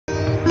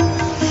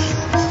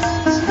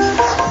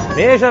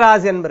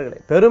மேஷராசி என்பர்களே,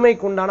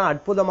 பெருமைக்குண்டான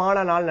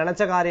அற்புதமான நாள்.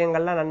 நினைச்ச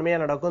காரியங்கள்லாம் நன்மையா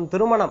நடக்கும்.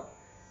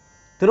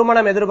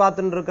 திருமணம்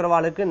எதிர்பார்த்துட்டு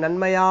இருக்கிறவாளுக்கு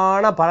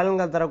நன்மையான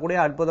பலன்கள் தரக்கூடிய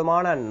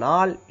அற்புதமான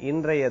நாள்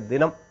இன்றைய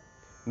தினம்.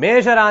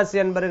 மேஷராசி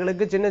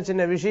என்பர்களுக்கு சின்ன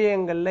சின்ன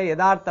விஷயங்கள்ல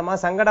யதார்த்தமா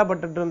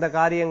சங்கடப்பட்டு இருந்த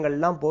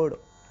காரியங்கள்லாம்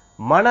போயிடும்.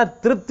 மன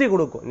திருப்தி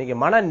கொடுக்கும். இன்னைக்கு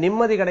மன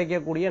நிம்மதி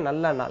கிடைக்கக்கூடிய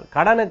நல்ல நாள்.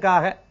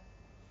 கடனுக்காக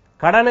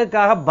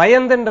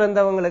பயந்துட்டு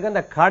இருந்தவங்களுக்கு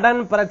அந்த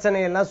கடன்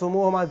பிரச்சனையெல்லாம்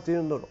சுமூகமா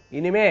தீர்ந்துடும்.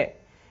 இனிமே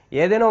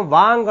ஏதேனும்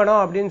வாங்கணும்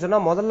அப்படின்னு சொன்னா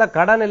முதல்ல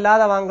கடன்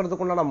இல்லாத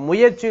வாங்குறதுக்கு உண்டான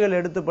முயற்சிகள்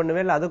எடுத்து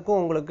பண்ணுவேன். அதுக்கும்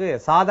உங்களுக்கு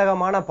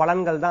சாதகமான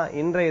பலன்கள் தான்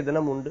இன்றைய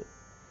தினம் உண்டு.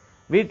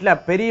 வீட்டுல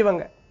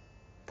பெரியவங்க,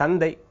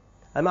 தந்தை,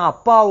 அது மாதிரி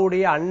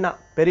அப்பாவுடைய அண்ணா,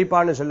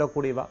 பெரியப்பான்னு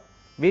சொல்லக்கூடியவா,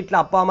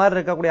 வீட்டுல அப்பா மாதிரி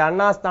இருக்கக்கூடிய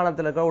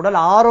அண்ணாஸ்தானத்தில் இருக்க உடல்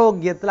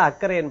ஆரோக்கியத்துல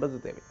அக்கறை என்பது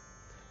தேவை.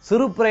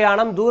 சிறு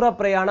பிரயாணம், தூர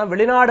பிரயாணம்,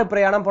 வெளிநாடு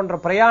பிரயாணம் போன்ற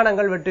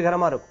பிரயாணங்கள்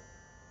வெற்றிகரமா இருக்கும்.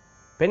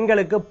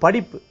 பெண்களுக்கு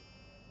படிப்பு,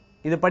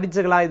 இது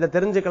படிச்சுக்கலாம், இதை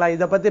தெரிஞ்சுக்கலாம்,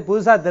 இதை பத்தி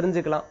புதுசா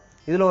தெரிஞ்சுக்கலாம்,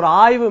 இதுல ஒரு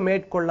ஆய்வு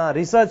மேற்கொள்ளலாம்,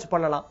 ரிசர்ச்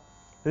பண்ணலாம்.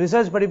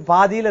 ரிசர்ச் படி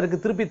பாதியில் இருக்கு,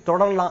 திருப்பி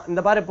தொடரலாம்.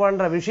 இந்த மாதிரி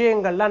போன்ற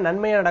விஷயங்கள்லாம்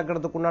நன்மையா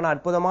நடக்கிறதுக்கு உண்டான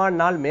அற்புதமான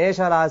நாள்.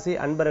 மேஷராசி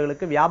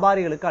அன்பர்களுக்கு,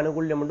 வியாபாரிகளுக்கு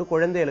அனுகூல்யம் உண்டு.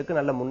 குழந்தைகளுக்கு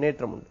நல்ல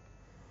முன்னேற்றம் உண்டு.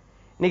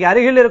 இன்னைக்கு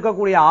அருகில்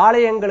இருக்கக்கூடிய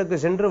ஆலயங்களுக்கு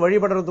சென்று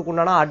வழிபடுறதுக்கு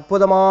உண்டான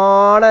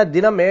அற்புதமான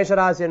தினம்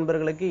மேஷராசி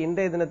என்பர்களுக்கு.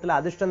 இன்றைய தினத்தில்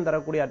அதிர்ஷ்டம்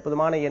தரக்கூடிய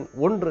அற்புதமான எண்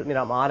 1,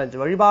 நிறம் ஆரஞ்சு.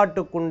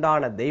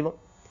 வழிபாட்டுக்குண்டான தெய்வம்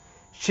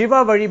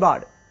சிவ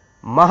வழிபாடு,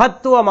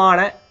 மகத்துவமான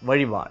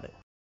வழிபாடு.